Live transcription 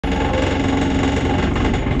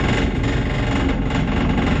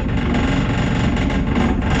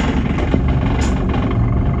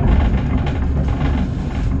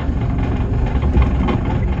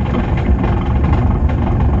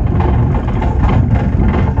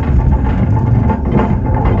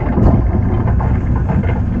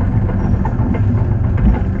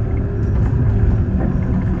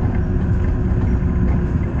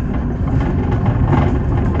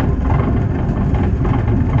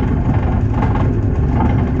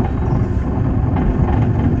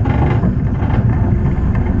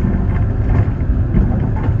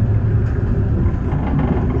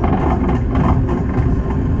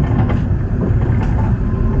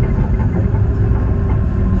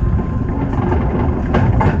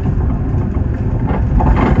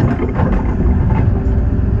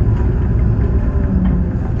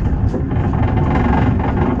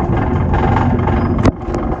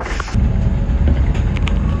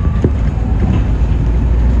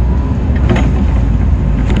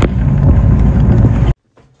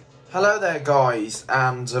guys,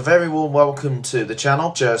 and a very warm welcome to the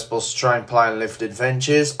channel, Just Bus Train Plane Lift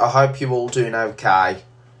Adventures. I hope you're all doing okay.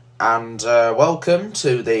 And welcome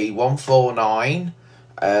to the 149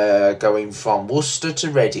 going from Worcester to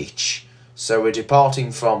Redditch. So we're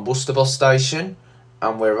departing from Worcester bus station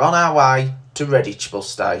and we're on our way to Redditch bus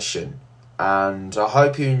station. And I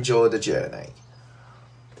hope you enjoy the journey.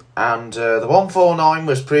 And the 149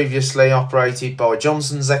 was previously operated by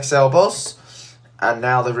Johnson's XL Bus, and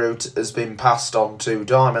now the route has been passed on to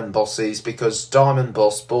Diamond Buses because Diamond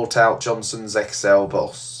Bus bought out Johnson's XL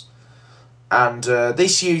Bus. And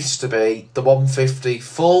this used to be the 150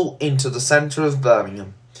 full into the centre of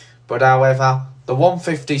Birmingham. But however, the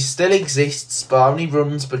 150 still exists but only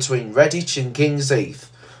runs between Redditch and King's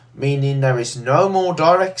Heath, meaning there is no more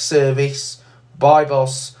direct service by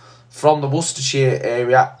bus from the Worcestershire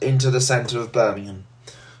area into the centre of Birmingham.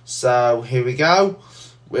 So here we go.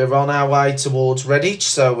 We're on our way towards Redditch,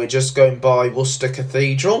 so we're just going by Worcester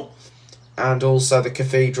Cathedral and also the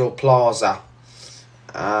Cathedral Plaza.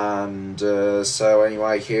 And so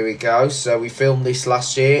anyway, here we go. So we filmed this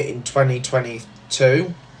last year in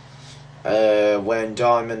 2022 when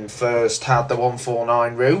Diamond first had the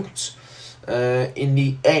 149 route in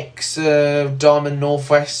the ex-Diamond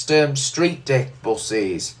Northwest street deck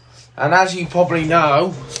buses. And as you probably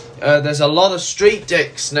know, there's a lot of street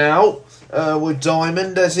decks now with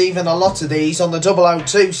Diamond. There's even a lot of these on the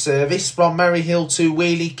 002 service from Maryhill to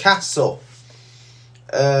Wheely Castle.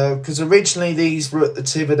 Because originally these were at the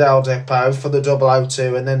Tiverdale depot for the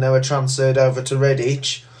 002 and then they were transferred over to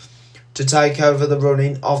Redditch to take over the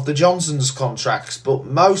running of the Johnson's contracts. But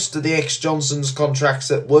most of the ex-Johnson's contracts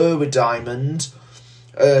that were with Diamond,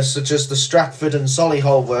 such as the Stratford and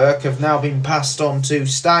Solihull work, have now been passed on to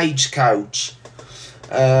Stagecoach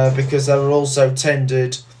because they were also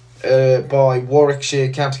tendered by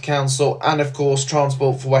Warwickshire County Council and of course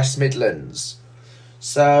Transport for West Midlands.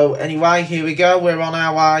 So anyway, here we go. We're on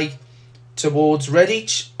our way towards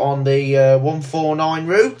Redditch on the 149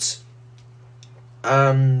 route,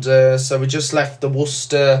 and so we just left the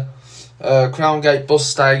Worcester Crowngate bus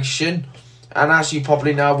station, and as you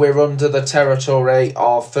probably know, we're under the territory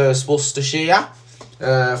of First Worcestershire,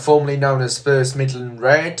 formerly known as First Midland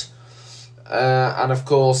Red. And of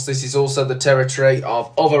course, this is also the territory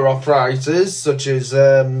of other operators such as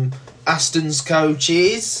Aston's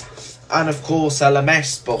coaches and of course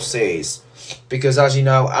LMS buses. Because as you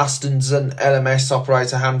know, Aston's and LMS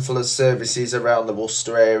operate a handful of services around the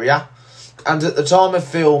Worcester area. And at the time of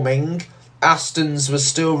filming, Aston's was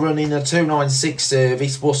still running a 296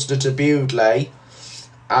 service, Worcester to Bewdley,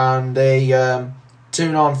 and the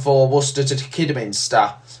 294 Worcester to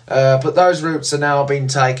Kidderminster. But those routes are now being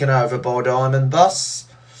taken over by Diamond Bus.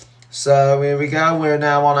 So here we go. We're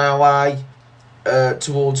now on our way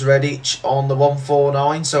towards Redditch on the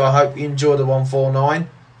 149. So I hope you enjoy the 149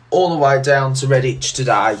 all the way down to Redditch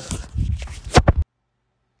today.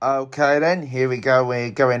 Okay then, here we go. We're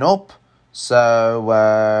going up.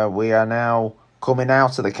 So we are now coming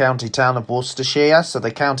out of the county town of Worcestershire. So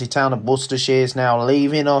the county town of Worcestershire is now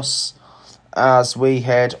leaving us as we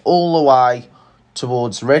head all the way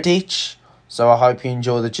towards Redditch. So I hope you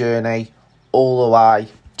enjoy the journey all the way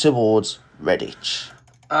towards Redditch.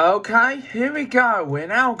 Okay, here we go. We're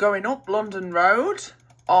now going up London Road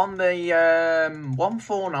on the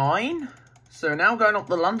 149. So we're now going up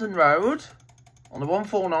the London Road on the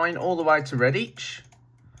 149 all the way to Redditch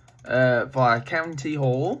via County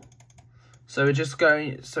Hall. So we're just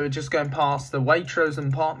going past the Waitrose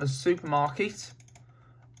and Partners supermarket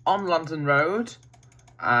on London Road.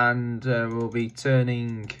 And we'll be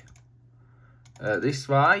turning this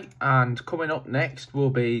way, and coming up next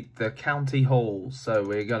will be the County Hall. So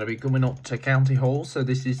we're going to be coming up to County Hall. So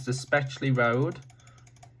this is the Spetchley Road.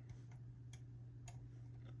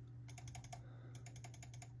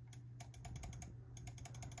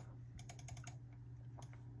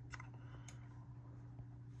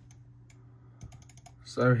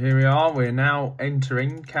 So here we are, we're now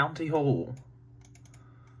entering County Hall.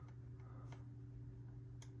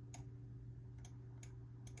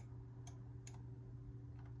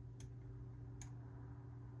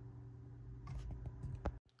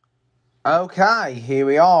 Okay, here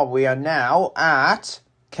we are. We are now at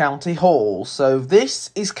County Hall. So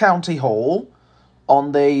this is County Hall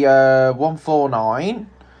on the 149.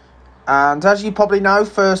 And as you probably know,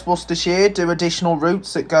 First Worcestershire do additional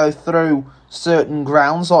routes that go through certain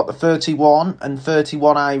grounds like the 31 and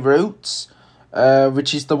 31A routes,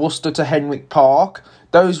 which is the Worcester to Henwick Park.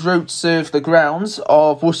 Those routes serve the grounds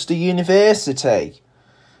of Worcester University.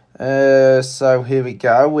 So here we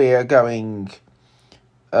go. We are going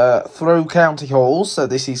through County Hall. So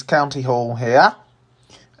this is County Hall here.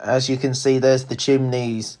 As you can see, there's the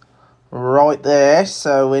chimneys right there.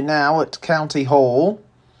 So we're now at County Hall,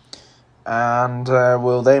 and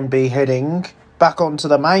we'll then be heading back onto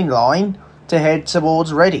the main line to head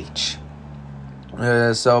towards Redditch.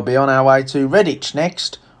 So we'll be on our way to Redditch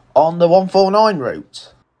next on the 149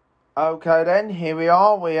 route. Okay then, here we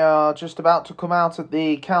are. We are just about to come out of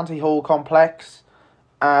the County Hall complex,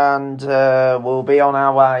 and we'll be on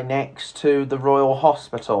our way next to the Royal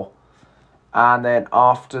Hospital. And then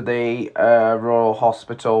after the Royal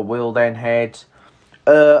Hospital, we'll then head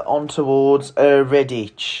on towards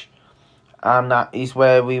Redditch. And that is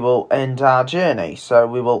where we will end our journey. So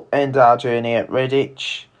we will end our journey at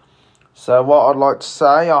Redditch. So what I'd like to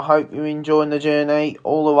say, I hope you're enjoying the journey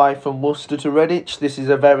all the way from Worcester to Redditch. This is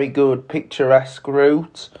a very good picturesque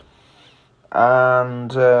route.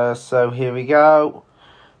 And so here we go.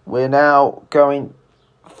 We're now going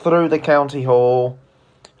through the County Hall.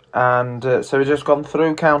 And so we've just gone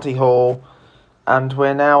through County Hall. And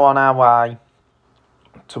we're now on our way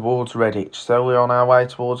towards Redditch. So we're on our way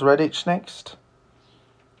towards Redditch next.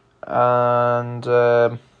 And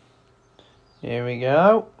here we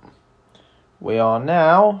go. We are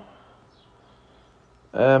now,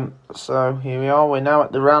 so here we are, we're now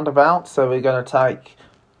at the roundabout, so we're going to take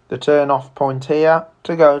the turn-off point here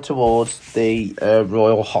to go towards the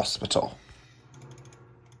Royal Hospital.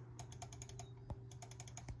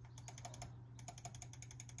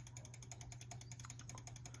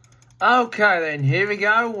 Okay then, here we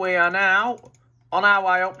go, we are now on our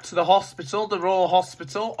way up to the hospital, the Royal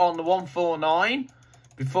Hospital on the 149,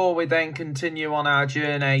 before we then continue on our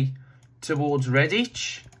journey towards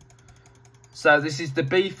Redditch. So this is the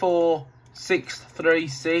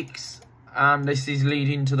B4636, and this is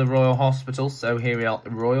leading to the Royal Hospital. So here we are at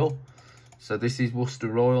the Royal. So this is Worcester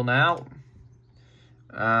Royal now.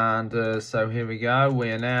 And so here we go.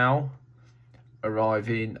 We are now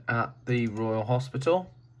arriving at the Royal Hospital.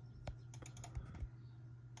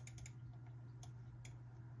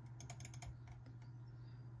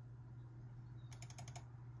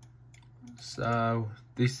 So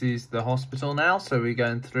this is the hospital now, so we're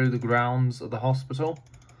going through the grounds of the hospital,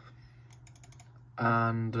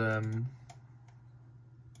 and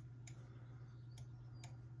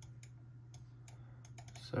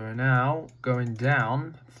so we're now going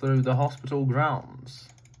down through the hospital grounds,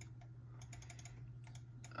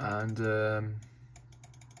 and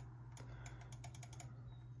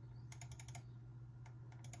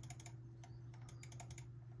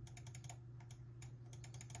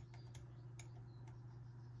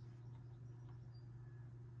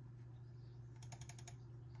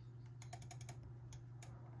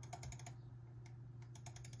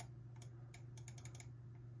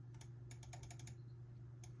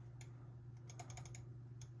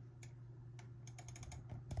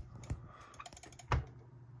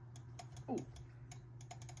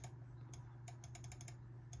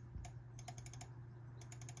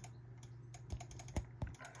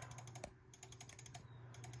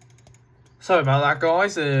sorry about that,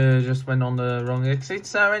 guys. Just went on the wrong exit.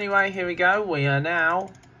 So anyway, here we go. We are now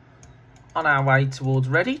on our way towards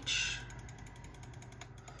Redditch.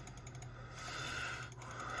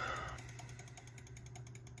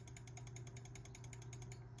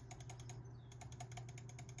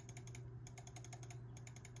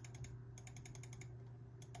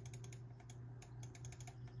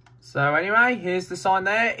 So anyway, here's the sign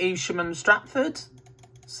there, Evesham and Stratford.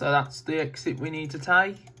 So that's the exit we need to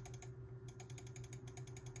take.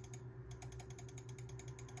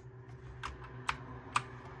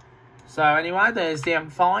 So anyway, there's the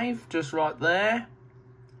M5 just right there.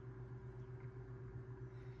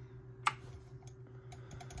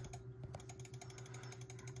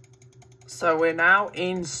 So we're now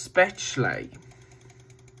in Spetchley.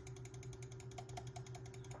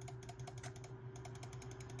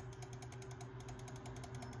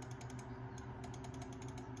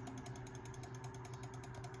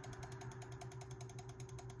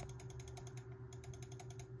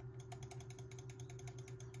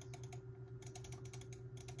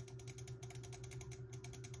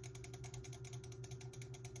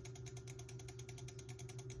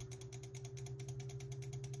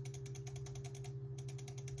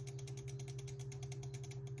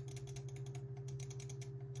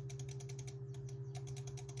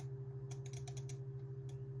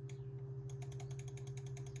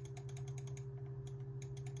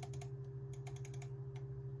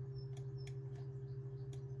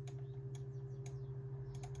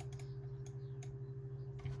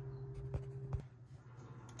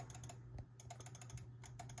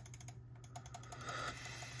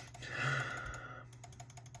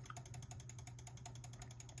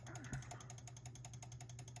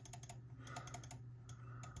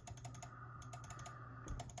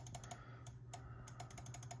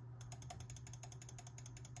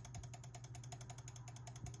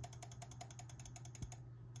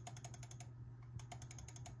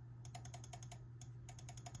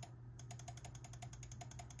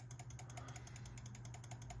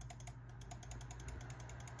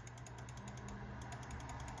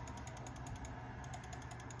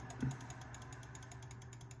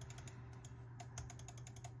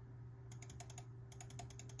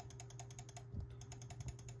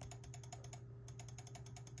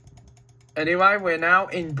 Anyway, we're now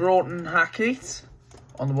in Broughton Hackett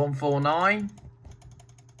on the 149.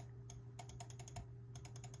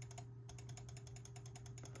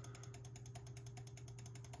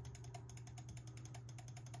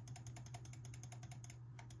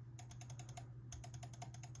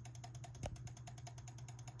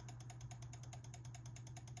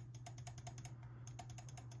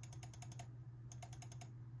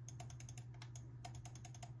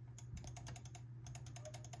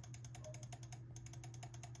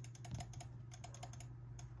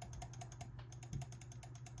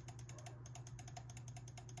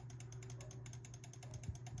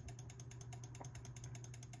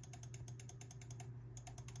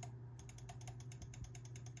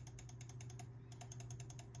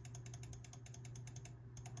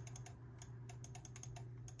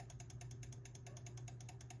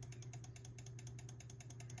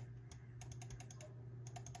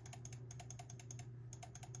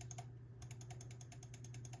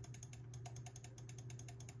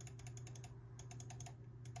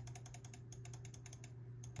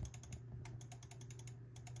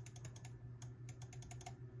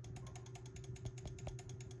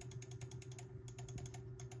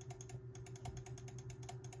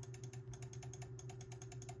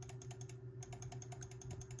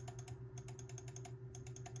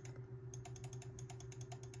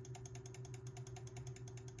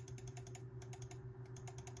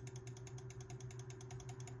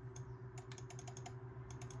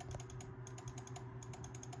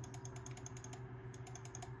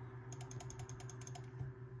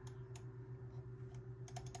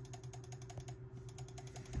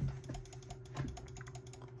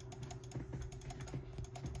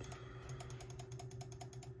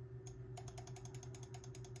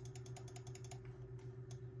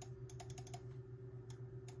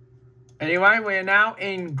 Anyway, we're now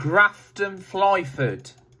in Grafton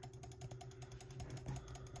Flyford.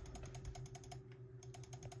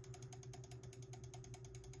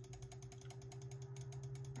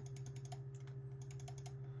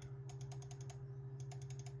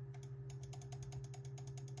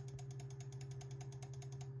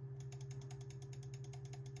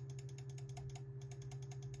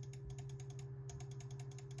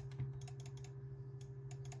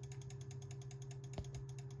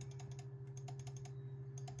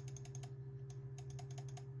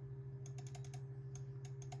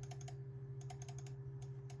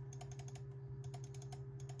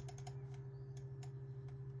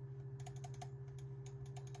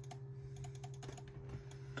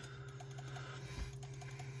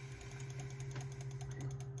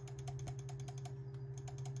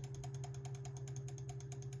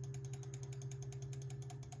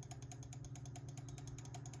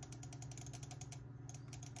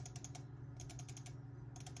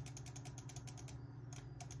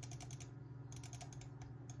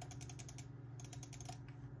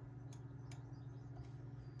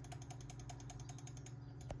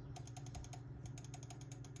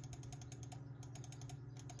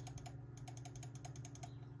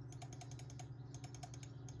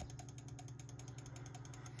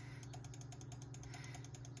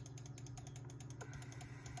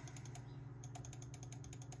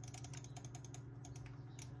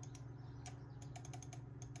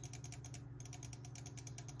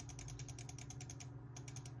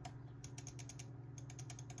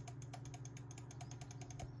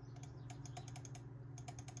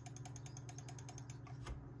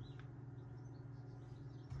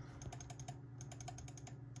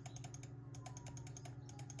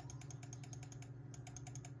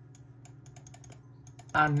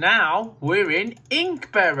 And now we're in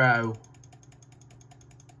Inkberrow.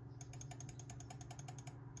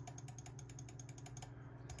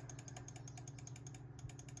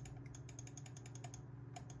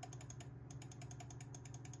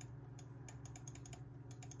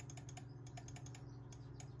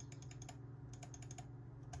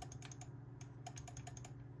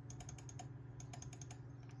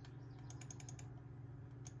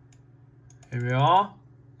 Here we are,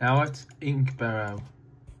 now at Inkberrow.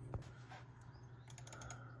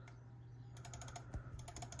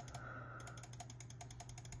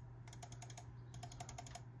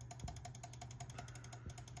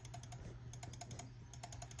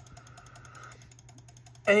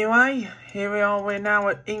 Anyway, here we are, we're now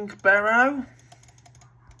at Inkberrow.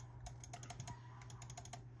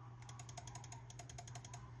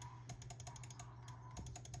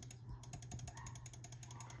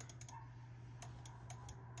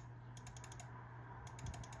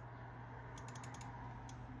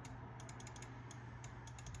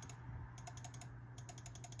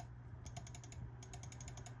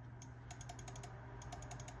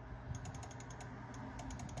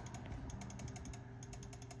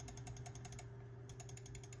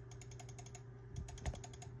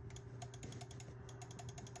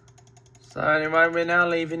 So anyway, we're now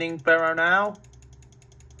leaving Inkberrow now.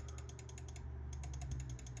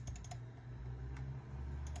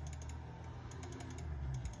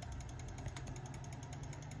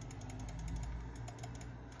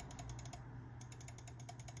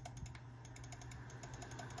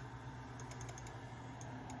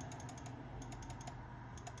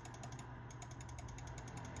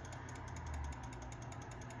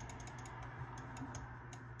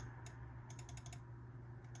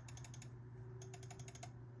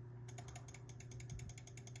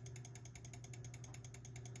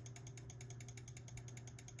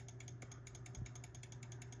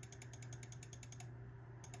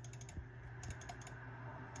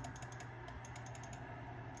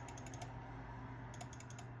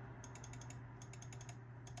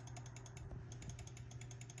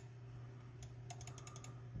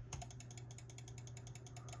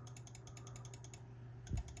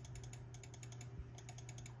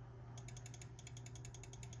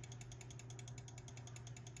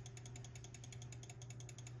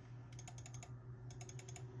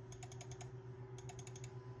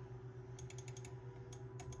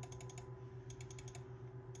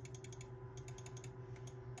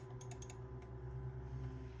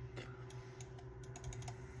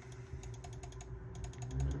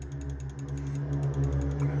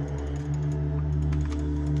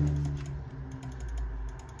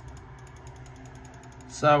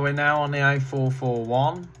 So we're now on the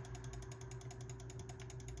A441.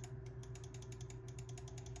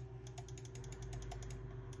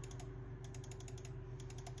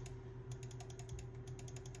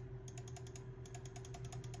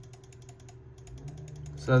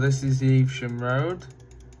 So this is the Evesham Road.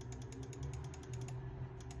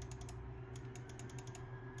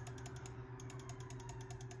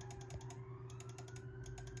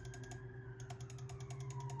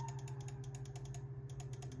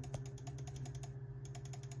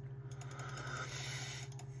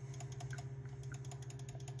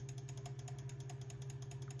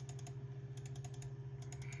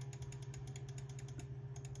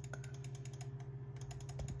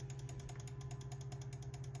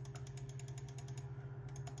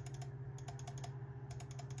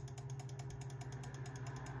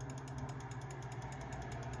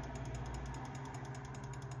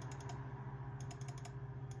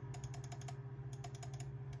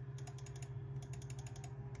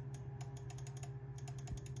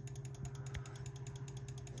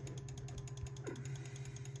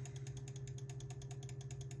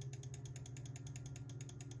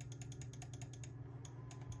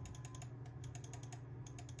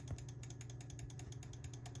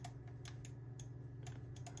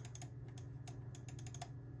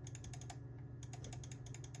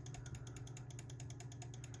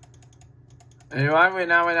 Anyway, we're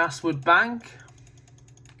now in Astwood Bank.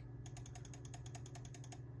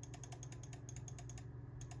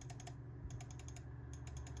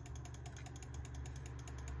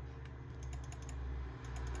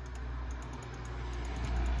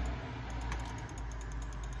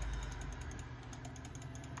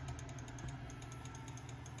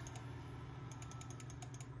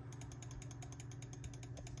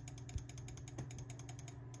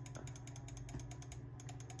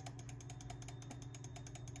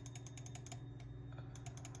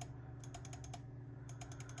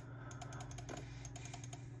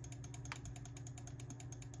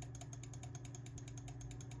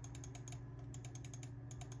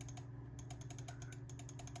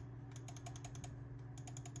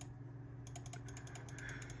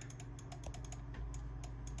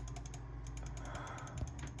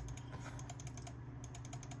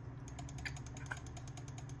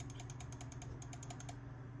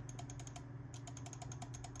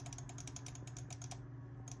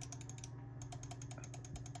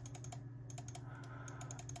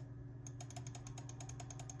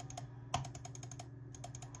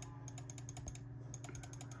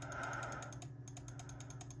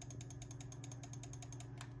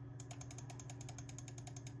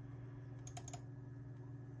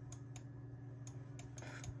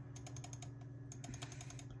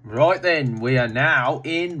 Right then, we are now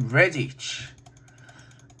in Redditch.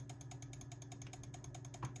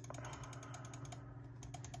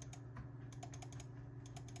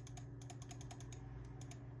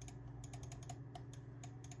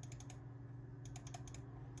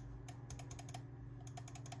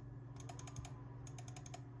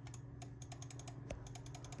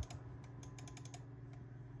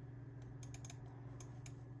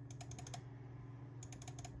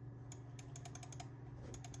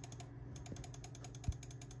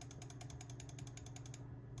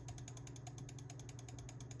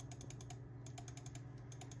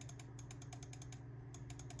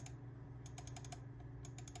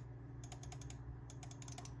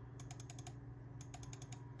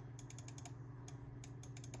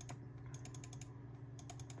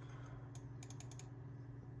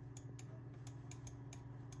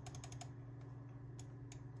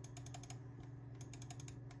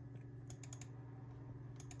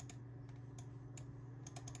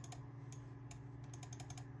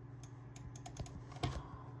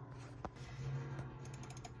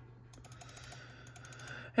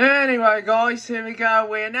 Anyway, guys, here we go.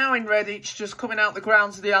 We're now in Redditch, just coming out the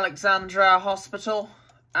grounds of the Alexandra Hospital.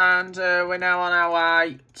 And we're now on our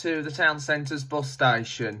way to the town centre's bus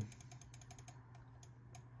station.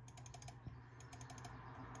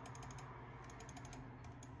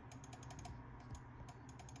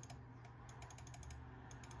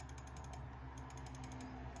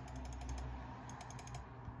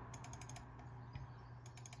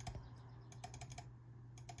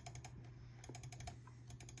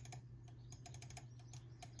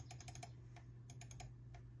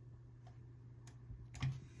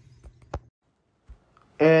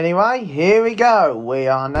 Anyway, here we go. We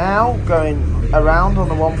are now going around on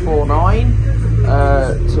the 149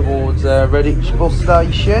 towards Redditch bus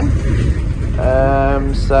station.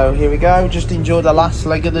 So here we go. Just enjoy the last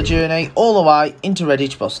leg of the journey all the way into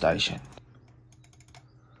Redditch bus station.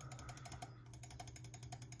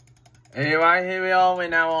 Anyway, here we are. We're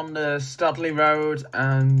now on the Studley Road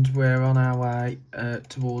and we're on our way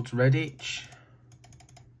towards Redditch.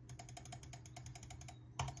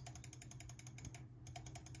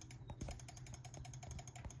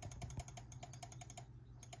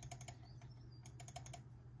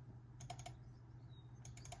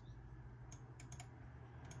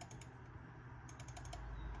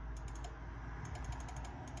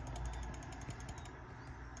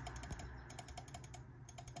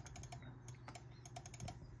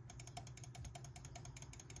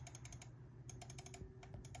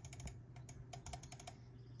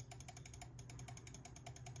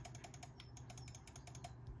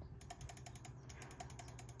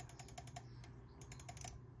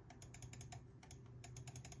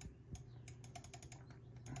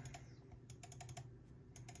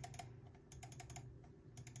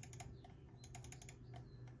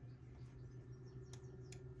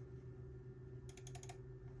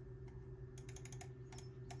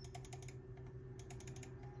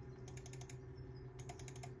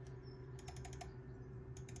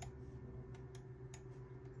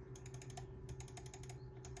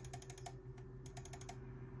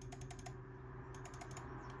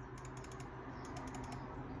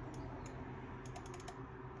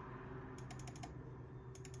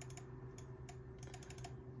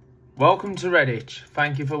 Welcome to Redditch.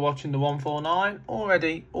 Thank you for watching the 149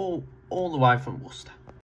 already, all the way from Worcester.